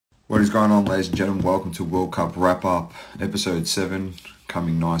What is going on, ladies and gentlemen? Welcome to World Cup Wrap-Up, Episode 7,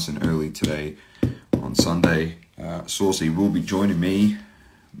 coming nice and early today on Sunday. Saucy will be joining me,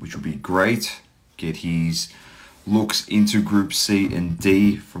 which will be great. Get his looks into Group C and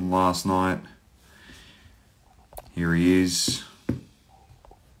D from last night. Here he is.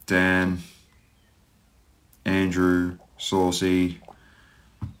 Dan, Andrew, Saucy.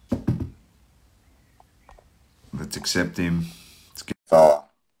 Let's accept him. Let's get fella.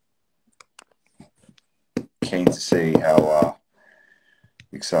 Keen to see how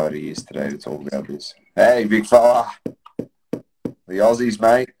excited he is today to talk about this. Hey, big fella. The Aussies,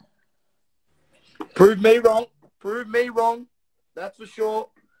 mate. Prove me wrong. Prove me wrong. That's for sure.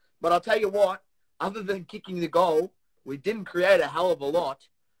 But I'll tell you what, other than kicking the goal, we didn't create a hell of a lot.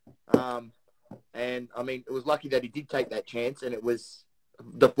 And, I mean, it was lucky that he did take that chance, and it was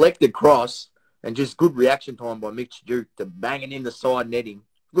deflected cross and just good reaction time by Mitch Duke to bang it in the side netting.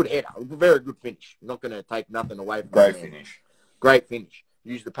 Good header. Very good finish. Not going to take nothing away from Great him. finish. Great finish.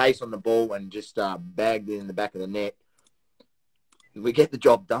 Used the pace on the ball and just bagged it in the back of the net. We get the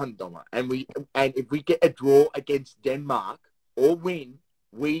job done, Doma. And if we get a draw against Denmark or win,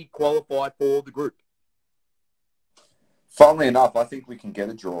 we qualify for the group. Funnily enough, I think we can get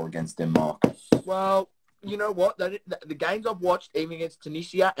a draw against Denmark. Well, you know what? The games I've watched, even against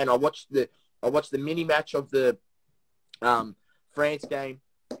Tunisia, and I watched the mini match of the France game.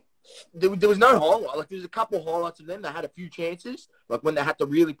 There was no highlight. Like, there was a couple of highlights of them. They had a few chances, like when they had to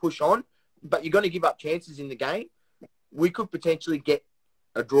really push on. But you're going to give up chances in the game. We could potentially get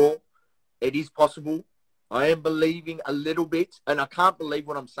a draw. It is possible. I am believing a little bit, and I can't believe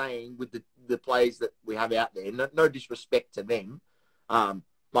what I'm saying with the players that we have out there. No disrespect to them,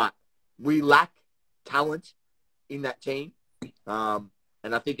 but we lack talent in that team, and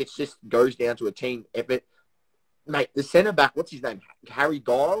I think it just goes down to a team effort. Mate, the centre-back, what's his name? Harry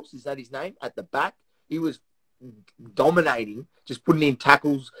Giles, is that his name? At the back, he was dominating, just putting in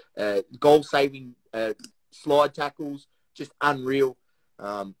tackles, goal-saving slide tackles, just unreal.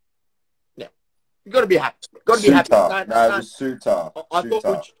 Yeah, you've got to be happy. Got to be happy. It was Sutar. I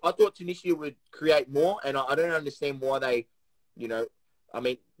thought Tunisia would create more, and I don't understand why they, I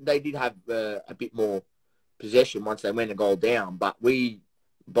mean, they did have a bit more possession once they went a goal down, but we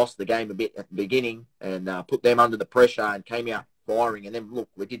bossed the game a bit at the beginning and put them under the pressure and came out firing. And then, look,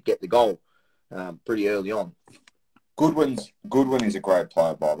 we did get the goal pretty early on. Goodwin is a great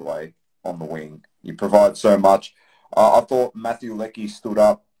player, by the way, on the wing. He provides so much. I thought Matthew Leckie stood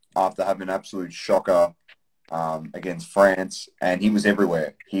up after having an absolute shocker against France, and he was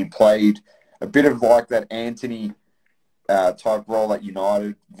everywhere. He played a bit of like that Anthony type role at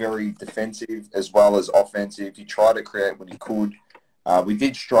United, very defensive as well as offensive. He tried to create when he could. We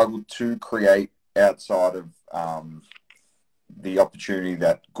did struggle to create outside of the opportunity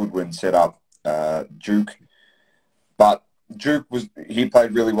that Goodwin set up Duke. But Duke he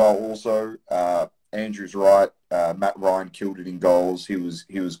played really well also. Andrew's right. Matt Ryan killed it in goals. He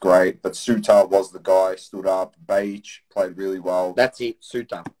was great. But Sutar was the guy, stood up. Bajic played really well. That's it,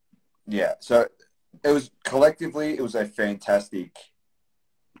 Sutar. Yeah. So it was a fantastic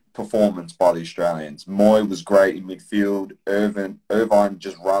performance by the Australians. Moy was great in midfield. Irvine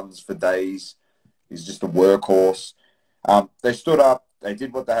just runs for days. He's just a workhorse. They stood up. They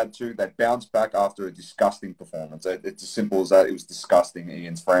did what they had to. They bounced back after a disgusting performance. It's as simple as that. It was disgusting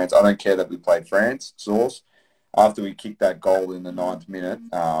against France. I don't care that we played France, Sauce. After we kicked that goal in the 9th minute,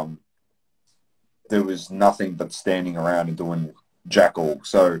 there was nothing but standing around and doing jack all.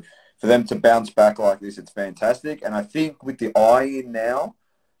 So for them to bounce back like this, it's fantastic. And I think with the eye in now,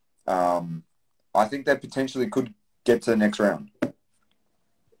 I think they potentially could get to the next round.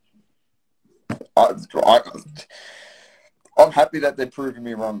 I'm happy that they're proving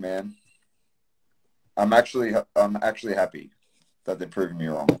me wrong, man. I'm actually happy that they're proving me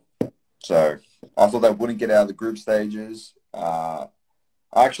wrong. So I thought they wouldn't get out of the group stages. I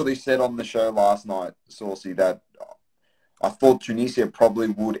actually said on the show last night, Saucy, that I thought Tunisia probably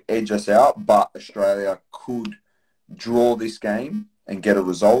would edge us out, but Australia could draw this game and get a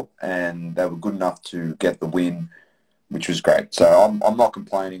result, and they were good enough to get the win, which was great. So I'm not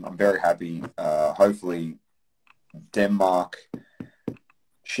complaining. I'm very happy. Hopefully Denmark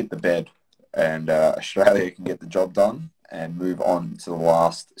shit the bed and Australia can get the job done and move on to the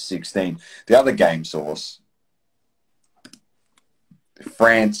last 16. The other game, Sauce,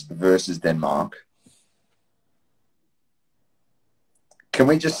 France versus Denmark. Can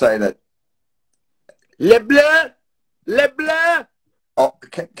we just say that Le Bleu! Le Bleu! Oh,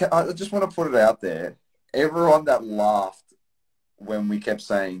 I just want to put it out there. Everyone that laughed when we kept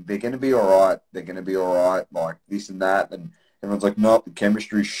saying they're going to be all right, like this and that, and Everyone's like, no, the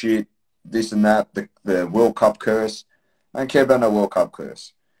chemistry's shit, this and that, the World Cup curse. I don't care about no World Cup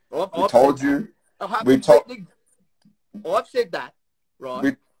curse. We told you. I've said that,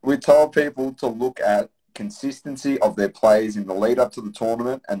 right? We told people to look at consistency of their plays in the lead up to the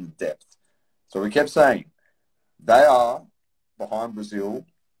tournament and the depth. So we kept saying they are behind Brazil,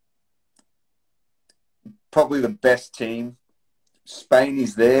 probably the best team. Spain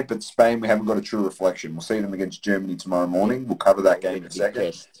is there, but Spain, we haven't got a true reflection. We'll see them against Germany tomorrow morning. We'll cover that game in a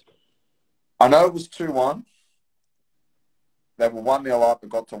second. I know it was 2-1. They were 1-0 up. It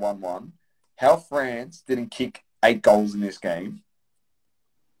got to 1-1. How France didn't kick 8 goals in this game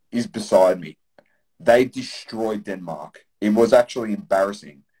is beside me. They destroyed Denmark. It was actually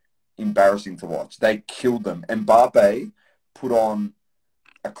embarrassing to watch. They killed them. Mbappe put on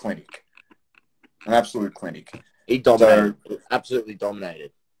a clinic, an absolute clinic. He dominated. Absolutely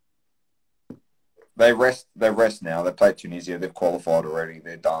dominated. They rest now. They played Tunisia. They've qualified already.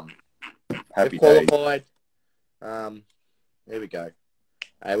 They're done. Happy They've qualified. There we go.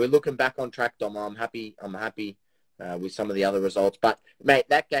 We're looking back on track, Dom. I'm happy with some of the other results. But, mate,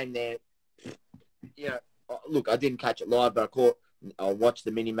 that game there, you know, look, I didn't catch it live, but I watched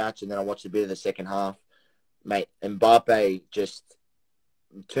the mini-match and then I watched a bit of the second half. Mate, Mbappe just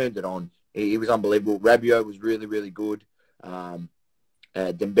turned it on. He was unbelievable. Rabiot was really, really good.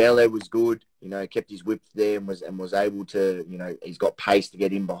 Dembele was good. You know, kept his whip there and was able to, you know, he's got pace to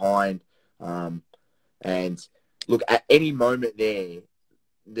get in behind. And look, at any moment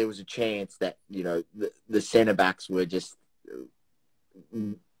there was a chance that, you know, the centre backs were just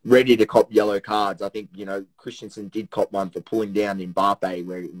ready to cop yellow cards. I think, you know, Christensen did cop one for pulling down Mbappe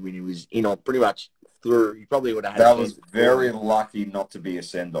when he was in on pretty much through. He probably would have had. That was very lucky not to be a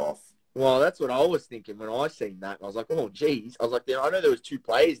send off. Well, that's what I was thinking when I seen that. I was like, oh, geez. I was like, I know there was 2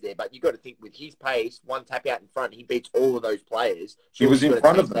 players there, but you got to think with his pace, one tap out in front, he beats all of those players. He was in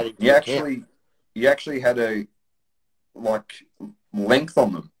front of them. He actually had a length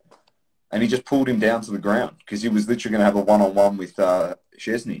on them, and he just pulled him down to the ground because he was literally going to have a one-on-one with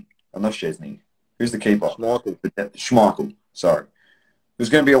Szczesny. Not Szczesny. Who's the keeper? Schmeichel. Sorry. It was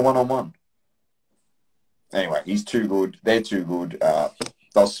going to be a one-on-one. Anyway, he's too good. They're too good.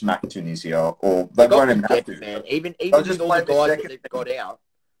 They'll smack Tunisia, or they won't even have to. Man. Even with all the guys that they've got out.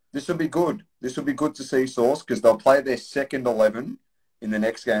 This will be good. This will be good to see, Sauce, because they'll play their second 11 in the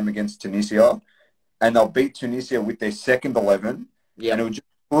next game against Tunisia, and they'll beat Tunisia with their second 11, yeah. And it will just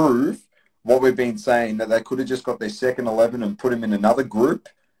prove what we've been saying, that they could have just got their second 11 and put them in another group,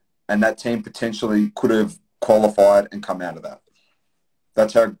 and that team potentially could have qualified and come out of that.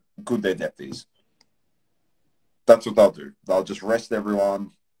 That's how good their depth is. That's what they'll do. They'll just rest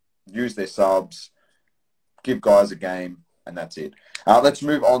everyone, use their subs, give guys a game, and that's it. Let's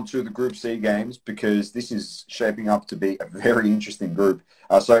move on to the Group C games, because this is shaping up to be a very interesting group.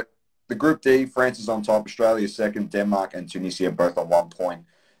 So the Group D, France is on top, Australia second, Denmark and Tunisia both on 1 point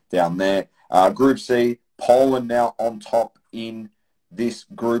down there. Group C, Poland now on top in this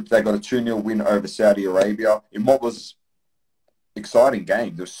group. They got a 2-0 win over Saudi Arabia in what was exciting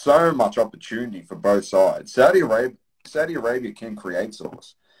game. There's so much opportunity for both sides. Saudi Arabia can create,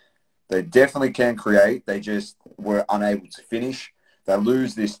 Sauce. They definitely can create. They just were unable to finish. They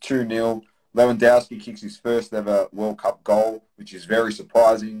lose this 2-0. Lewandowski kicks his first ever World Cup goal, which is very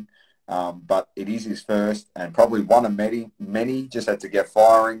surprising. But it is his first, and probably one of many. Just had to get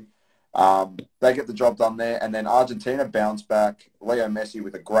firing. They get the job done there. And then Argentina bounce back. Leo Messi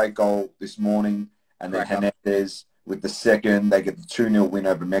with a great goal this morning. And then Hernandez with the second. They get the 2-0 win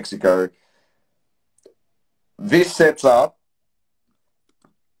over Mexico. This sets up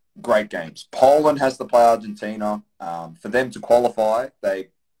great games. Poland has to play Argentina. For them to qualify, they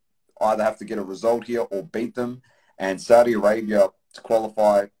either have to get a result here or beat them. And Saudi Arabia, to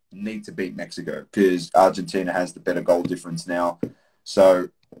qualify, need to beat Mexico because Argentina has the better goal difference now. So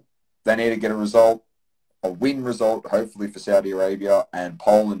they need to get a win result, hopefully for Saudi Arabia, and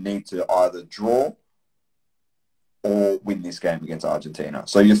Poland need to either draw or win this game against Argentina.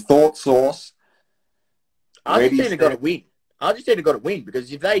 So your thoughts, Sauce? Argentina got to win. Argentina got to win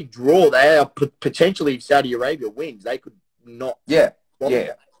because if they draw, they are potentially, if Saudi Arabia wins, they could not. Yeah.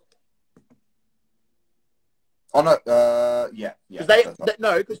 Oh, no, yeah.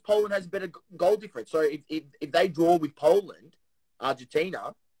 Because Poland has a better goal difference. So if they draw with Poland,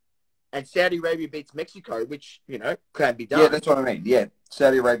 Argentina, and Saudi Arabia beats Mexico, which, you know, can be done. Yeah, that's what I mean. Yeah,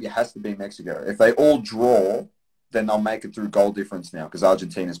 Saudi Arabia has to beat Mexico. If they all draw, then they'll make it through goal difference now because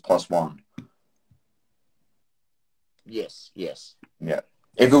Argentina's +1. Yes. Yeah.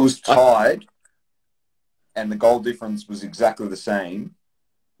 If it was tied and the goal difference was exactly the same,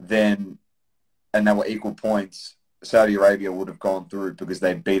 then, and they were equal points, Saudi Arabia would have gone through because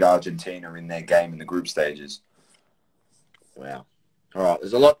they beat Argentina in their game in the group stages. Wow. All right.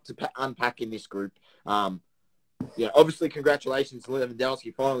 There's a lot to unpack in this group. Obviously, congratulations to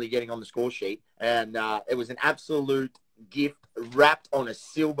Lewandowski finally getting on the score sheet. And it was an absolute gift wrapped on a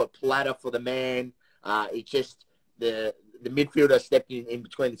silver platter for the man. It just, the midfielder stepped in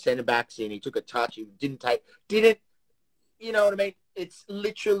between the centre backs and he took a touch. He didn't, you know what I mean? It's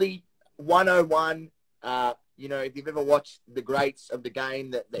literally 101. If you've ever watched the greats of the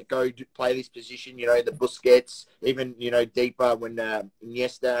game that go to play this position, the Busquets, even, deeper when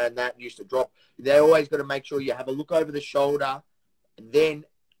Iniesta and that used to drop, they always got to make sure you have a look over the shoulder and then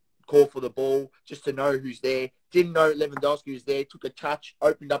call for the ball just to know who's there. Didn't know Lewandowski was there, took a touch,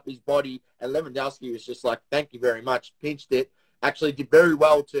 opened up his body, and Lewandowski was just like, thank you very much, pinched it, actually did very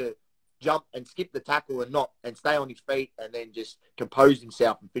well to jump and skip the tackle and stay on his feet and then just composed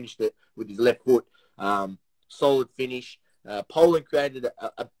himself and finished it with his left foot. Solid finish. Poland created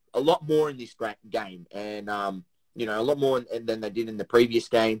a lot more in this game and, a lot more than they did in the previous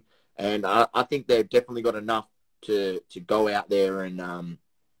game. And I think they've definitely got enough to go out there and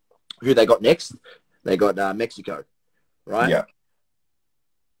who they got next? They got Mexico, right? Yeah.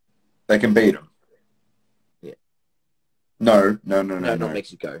 They can beat them. Yeah. No. Not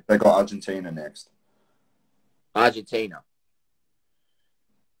Mexico. They got Argentina next. Argentina.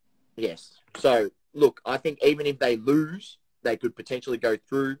 Yes. So, look, I think even if they lose, they could potentially go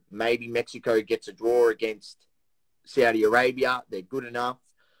through. Maybe Mexico gets a draw against Saudi Arabia. They're good enough.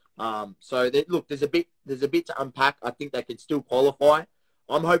 There's a bit to unpack. I think they can still qualify.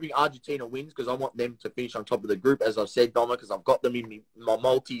 I'm hoping Argentina wins because I want them to finish on top of the group, as I've said, Doma, because I've got them in my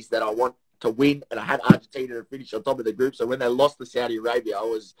multis that I want to win, and I had Argentina to finish on top of the group. So when they lost to Saudi Arabia, I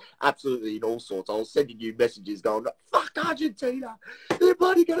was absolutely in all sorts. I was sending you messages going, fuck Argentina. They're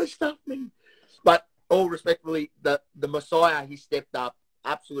bloody going to stuff me. But all respectfully, the Messiah, he stepped up,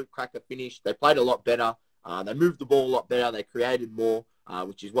 absolute cracker finish. They played a lot better. They moved the ball a lot better. They created more,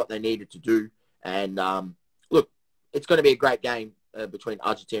 which is what they needed to do. And look, it's going to be a great game between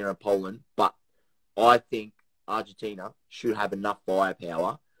Argentina and Poland, but I think Argentina should have enough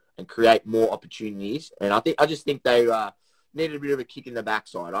firepower and create more opportunities. And I just think they needed a bit of a kick in the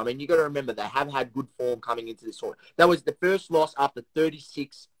backside. I mean, you got to remember they have had good form coming into this tournament. That was the first loss after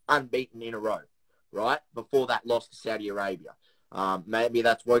 36 unbeaten in a row, right? Before that loss to Saudi Arabia. Maybe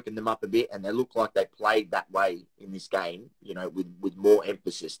that's woken them up a bit, and they look like they played that way in this game, with more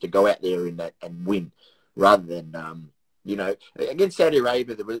emphasis to go out there and win, rather than, against Saudi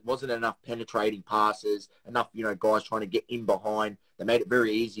Arabia, there wasn't enough penetrating passes, enough, guys trying to get in behind. They made it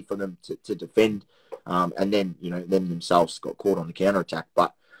very easy for them to defend, and then, them themselves got caught on the counter-attack.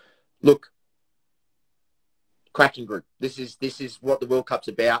 But, look, cracking group. This is what the World Cup's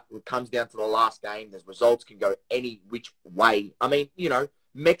about. It comes down to the last game. The results can go any which way. I mean,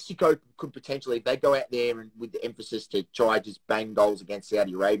 Mexico could potentially, if they go out there and with the emphasis to try just bang goals against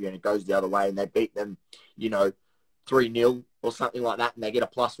Saudi Arabia and it goes the other way and they beat them, 3-0 or something like that and they get a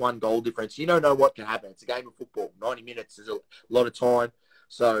 +1 goal difference, you don't know what can happen. It's a game of football. 90 minutes is a lot of time.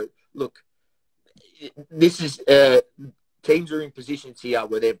 So, look, this is teams are in positions here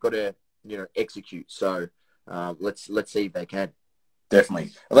where they've got to, execute. So, let's see if they can.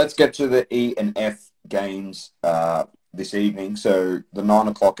 Definitely. Let's get to the E and F games this evening. So the 9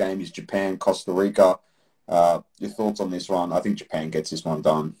 o'clock game is Japan, Costa Rica. Your thoughts on this one? I think Japan gets this one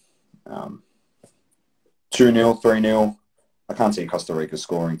done. 2-0, 3-0. I can't see Costa Rica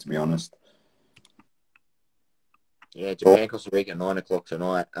scoring, to be honest. Yeah, Japan, Costa Rica, 9 o'clock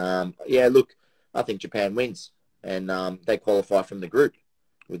tonight. Look, I think Japan wins. And they qualify from the group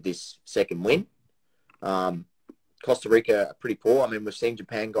with this second win. Costa Rica are pretty poor. I mean, we've seen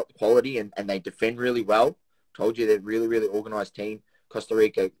Japan got the quality and they defend really well. Told you they're a really, really organised team. Costa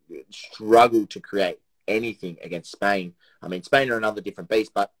Rica struggled to create anything against Spain. I mean, Spain are another different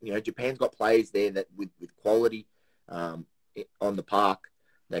beast, but, Japan's got players there that with quality on the park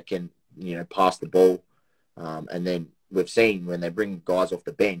that can, pass the ball. And then we've seen when they bring guys off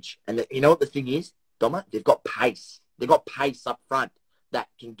the bench. And you know what the thing is, Doma? They've got pace. They've got pace up front that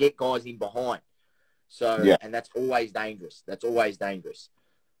can get guys in behind. So, yeah. And that's always dangerous.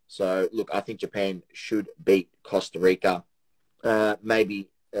 So, look, I think Japan should beat Costa Rica. Maybe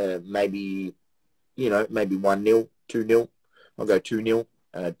 1-0, 2-0. I'll go 2-0,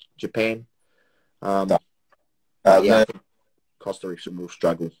 Japan. I think Costa Rica will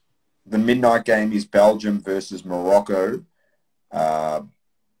struggle. The midnight game is Belgium versus Morocco.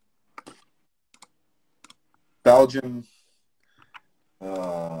 Belgium,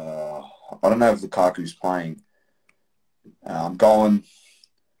 I don't know if Lukaku's playing. I'm going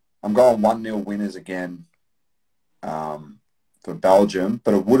 1-0 winners again. for Belgium,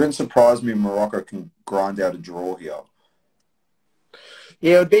 but it wouldn't surprise me if Morocco can grind out a draw here.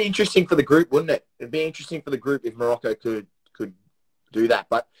 Yeah, it would be interesting for the group, wouldn't it? It'd be interesting for the group if Morocco could do that.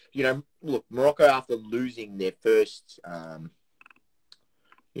 But, you know, look, Morocco, after losing their first,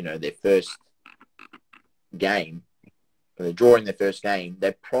 their first game, they're drawing their first game,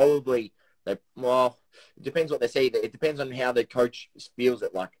 it depends what they say. It depends on how the coach feels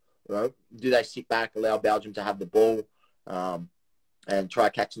it. Like, you know, do they sit back, allow Belgium to have the ball, and try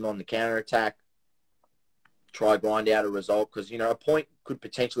catching them on the counter-attack, try grind out a result? Because, you know, a point could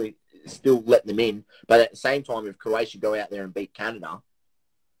potentially still let them in. But at the same time, if Croatia go out there and beat Canada,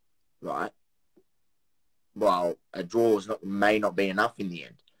 right, well, a draw may not be enough in the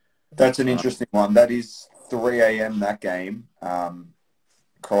end. That's an interesting one. That is 3 a.m. that game.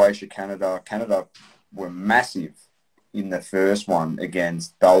 Croatia, Canada. Canada were massive in the first one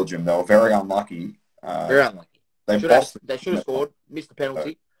against Belgium. They were very unlucky. Very unlucky. They should have scored. Missed the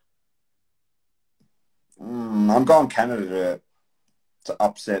penalty. I'm going Canada to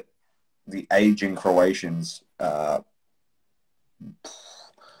upset the aging Croatians. 2-0.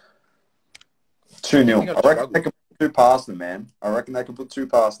 I reckon they can put 2 past them, man. I reckon they can put 2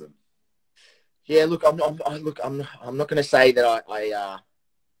 past them. Yeah, look, I'm not going to say that I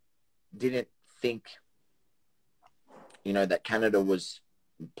didn't think, you know, that Canada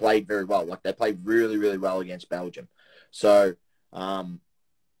played very well. Like, they played really, really well against Belgium. So,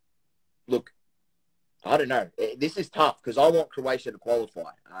 look, I don't know. This is tough because I want Croatia to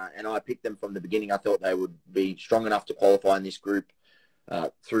qualify, and I picked them from the beginning. I thought they would be strong enough to qualify in this group,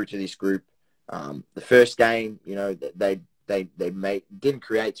 through to this group. The first game, you know, they didn't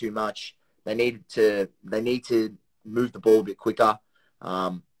create too much. They need to move the ball a bit quicker.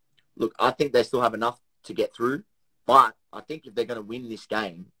 Look, I think they still have enough to get through, but I think if they're going to win this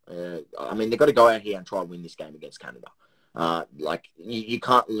game, I mean, they've got to go out here and try and win this game against Canada. Like, you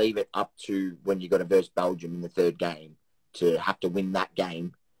can't leave it up to when you got to verse Belgium in the third game to have to win that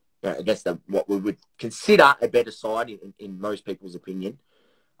game, you know, against what we would consider a better side in most people's opinion.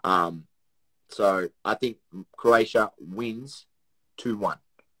 So I think Croatia wins 2-1.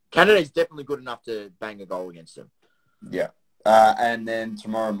 Canada is definitely good enough to bang a goal against them. Yeah. And then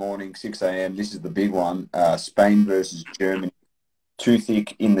tomorrow morning, 6 a.m., this is the big one, Spain versus Germany. Too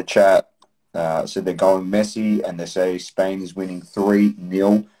Thick in the chat said they're going Messi, and they say Spain is winning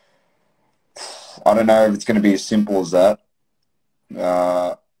 3-0. I don't know if it's going to be as simple as that.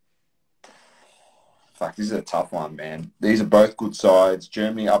 This is a tough one, man. These are both good sides.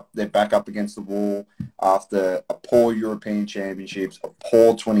 Germany, they're back up against the wall after a poor European Championships, a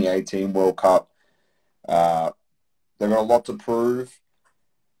poor 2018 World Cup. They've got a lot to prove.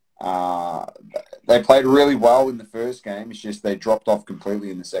 They played really well in the first game. It's just they dropped off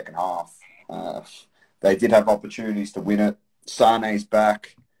completely in the second half. They did have opportunities to win it. Sane's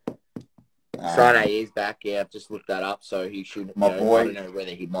back. Sane is back. Yeah, I've just looked that up. So he should. My boy. I don't know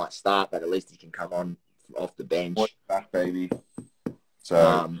whether he might start, but at least he can come on off the bench. Back, baby.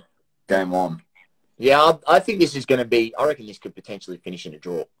 So game on. Yeah, I think this is going to be. I reckon this could potentially finish in a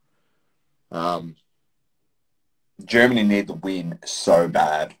draw. Germany need the win so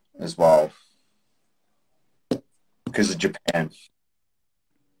bad as well because of Japan.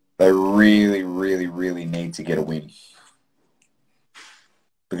 They really, really, really need to get a win.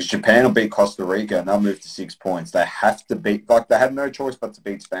 Because Japan will beat Costa Rica and they'll move to 6 points. They have to beat, they have no choice but to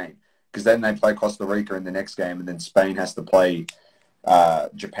beat Spain. Because then they play Costa Rica in the next game and then Spain has to play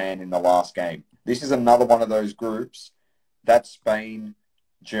Japan in the last game. This is another one of those groups. That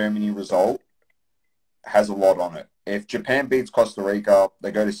Spain-Germany result has a lot on it. If Japan beats Costa Rica,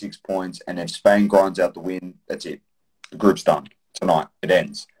 they go to 6 points. And if Spain grinds out the win, that's it. The group's done. Tonight, it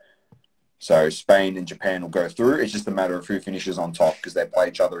ends. So Spain and Japan will go through. It's just a matter of who finishes on top because they play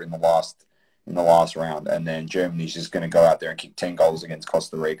each other in the last round. And then Germany's just going to go out there and kick 10 goals against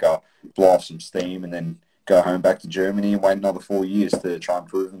Costa Rica, blow off some steam, and then go home back to Germany and wait another 4 years to try and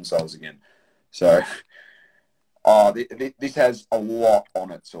prove themselves again. So this has a lot on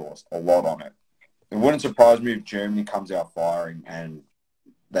it, Sauce. A lot on it. It wouldn't surprise me if Germany comes out firing and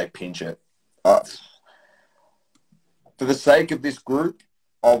they pinch it. For the sake of this group,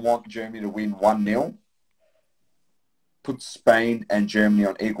 I want Germany to win 1-0, put Spain and Germany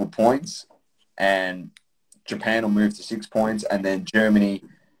on equal points, and Japan will move to 6 points, and then Germany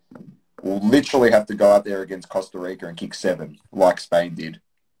will literally have to go out there against Costa Rica and kick 7, like Spain did,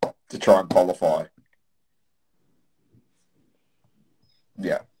 to try and qualify.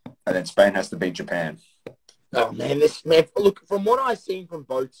 Yeah. And then Spain has to beat Japan. Oh, man, look, from what I've seen from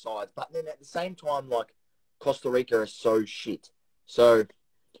both sides, but then at the same time, like, Costa Rica is so shit. So,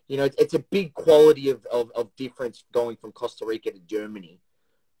 it's a big quality of difference going from Costa Rica to Germany.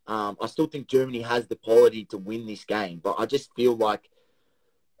 I still think Germany has the quality to win this game, but I just feel like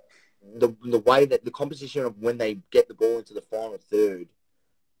the way that the composition of when they get the ball into the final third,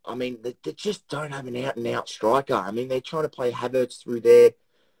 I mean, they just don't have an out-and-out striker. I mean, they're trying to play Havertz through there,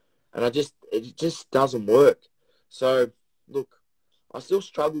 and it just doesn't work. So, look, I still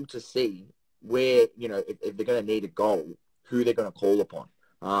struggle to see where, if they're going to need a goal, who they're going to call upon.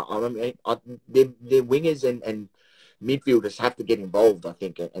 I mean, their wingers and midfielders have to get involved, I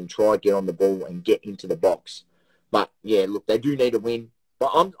think, and try get on the ball and get into the box. But, yeah, look, they do need a win.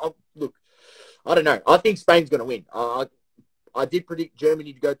 But, look, I don't know. I think Spain's going to win. I did predict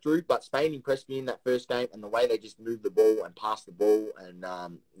Germany to go through, but Spain impressed me in that first game, and the way they just moved the ball and passed the ball, and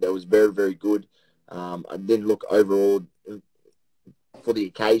that was very, very good. I didn't look overall for the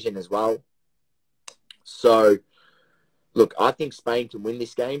occasion as well. So, look, I think Spain can win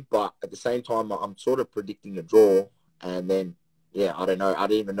this game, but at the same time, I'm sort of predicting a draw. And then, yeah, I don't know. I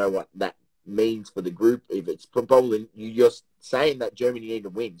don't even know what that means for the group. If it's probably, you're saying that Germany need to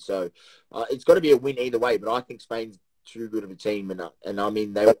win. So, it's got to be a win either way, but I think Spain's too good of a team. And I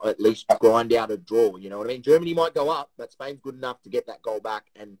mean, they at least grind out a draw. You know what I mean? Germany might go up, but Spain's good enough to get that goal back.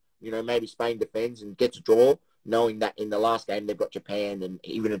 And, maybe Spain defends and gets a draw, knowing that in the last game they've got Japan, and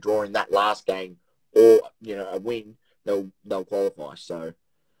even a draw in that last game or, a win, they'll qualify. So,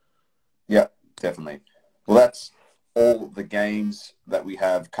 yeah, definitely. Well, that's all the games that we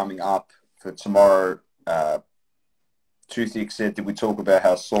have coming up for tomorrow. Toothick said, did we talk about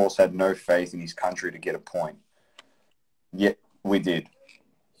how Sauce had no faith in his country to get a point? Yeah, we did.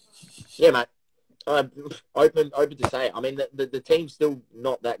 Yeah, mate. Open to say it. I mean, the team's still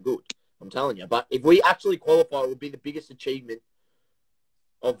not that good, I'm telling you. But if we actually qualify, it would be the biggest achievement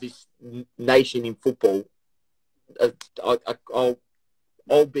of this nation in football.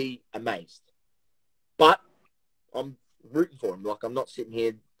 I'll be amazed. But I'm rooting for them. Like, I'm not sitting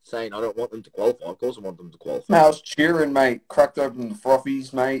here saying I don't want them to qualify. Of course I want them to qualify. No, I was cheering, mate. Cracked open the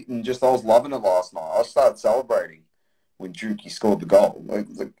frothies, mate, and I was loving it last night. I started celebrating when Dukey scored the goal. Like,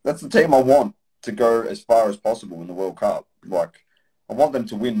 that's the team I want to go as far as possible in the World Cup. Like, I want them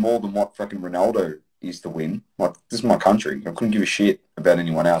to win more than what fucking Ronaldo is to win. Like, this is my country. I couldn't give a shit about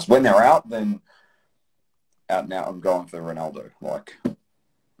anyone else. When they're out, then out and out, I'm going for Ronaldo. Like,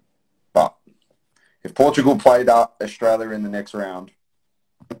 but if Portugal played up Australia in the next round,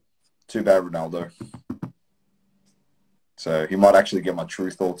 too bad Ronaldo. So he might actually get my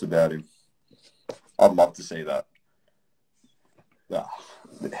true thoughts about him. I'd love to see that.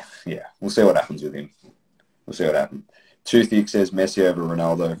 Yeah, we'll see what happens with him. We'll see what happens. Toothick says Messi over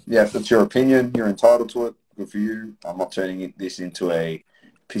Ronaldo. Yeah, if that's your opinion, you're entitled to it. Good for you. I'm not turning this into a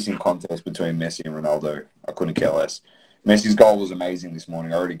pissing contest between Messi and Ronaldo. I couldn't care less. Messi's goal was amazing this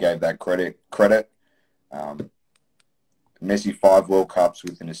morning. I already gave that credit. Messi 5 World Cups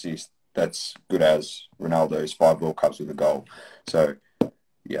with an assist. That's good as Ronaldo's 5 World Cups with a goal. So,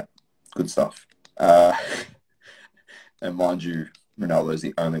 yeah, good stuff. And mind you, Ronaldo is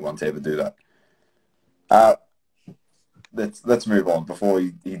the only one to ever do that. Let's move on before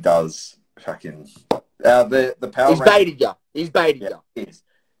he does fucking the power. He's baited you. He's baited you. He is.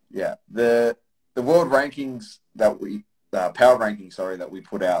 Yeah. The world rankings that we power rankings, that we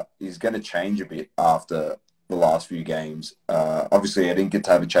put out is going to change a bit after the last few games. Obviously, I didn't get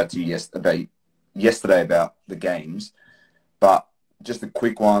to have a chat to you yesterday about the games, but just a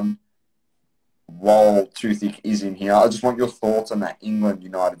quick one. While Toothick is in here, I just want your thoughts on that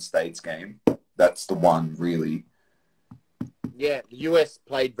England-United States game. That's the one, really. Yeah, the US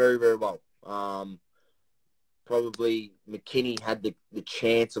played very, very well. Probably McKinney had the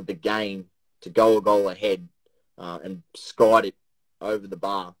chance of the game to go a goal ahead and skied it over the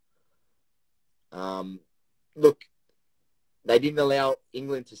bar. Look, they didn't allow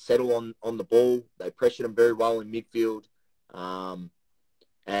England to settle on the ball. They pressured them very well in midfield.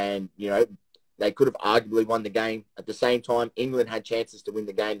 And, they could have arguably won the game. At the same time, England had chances to win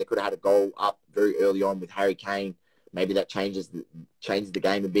the game. They could have had a goal up very early on with Harry Kane. Maybe that changes the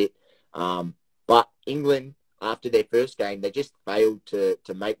game a bit. But England, after their first game, they just failed to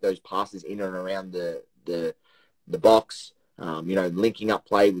make those passes in and around the box. Linking up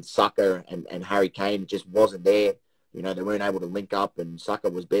play with Saka and Harry Kane, it just wasn't there. They weren't able to link up, and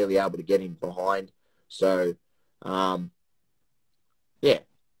Saka was barely able to get in behind. So, yeah.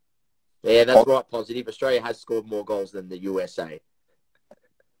 Yeah, that's right, positive. Australia has scored more goals than the USA.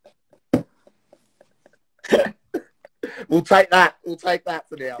 We'll take that. We'll take that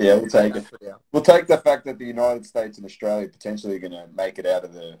for now. Yeah, we'll take it. We'll take the fact that the United States and Australia potentially are going to make it out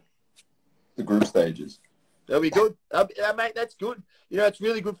of the group stages. That'll be good. Mate, that's good. You know, it's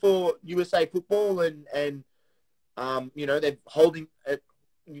really good for USA football and you know, they've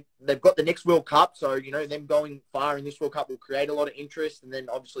got the next World Cup. So, you know, them going far in this World Cup will create a lot of interest and then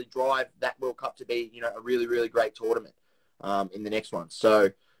obviously drive that World Cup to be, you know, a really, really great tournament in the next one.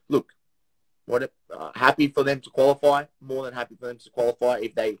 So, look, happy for them to qualify. More than happy for them to qualify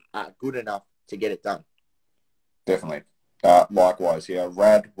if they are good enough to get it done. Definitely. Likewise here.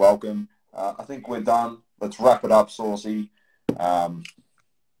 Rad, welcome. I think we're done. Let's wrap it up, Saucy. It's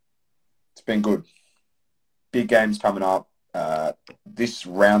been good. Big games coming up. This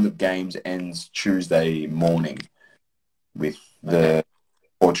round of games ends Tuesday morning with the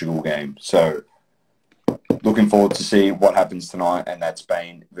Portugal game. So looking forward to see what happens tonight and that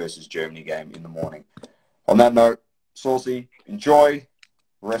Spain versus Germany game in the morning. On that note, Saucy, enjoy,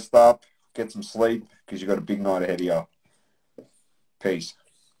 rest up, get some sleep because you've got a big night ahead of you. Peace.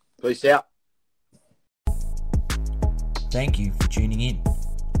 Peace out. Thank you for tuning in.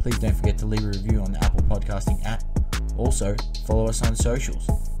 Please don't forget to leave a review on the Apple Podcasting app. Also, follow us on socials,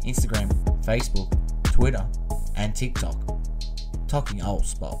 Instagram, Facebook, Twitter, and TikTok. Talking All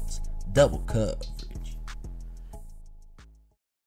Sports, Double Curve.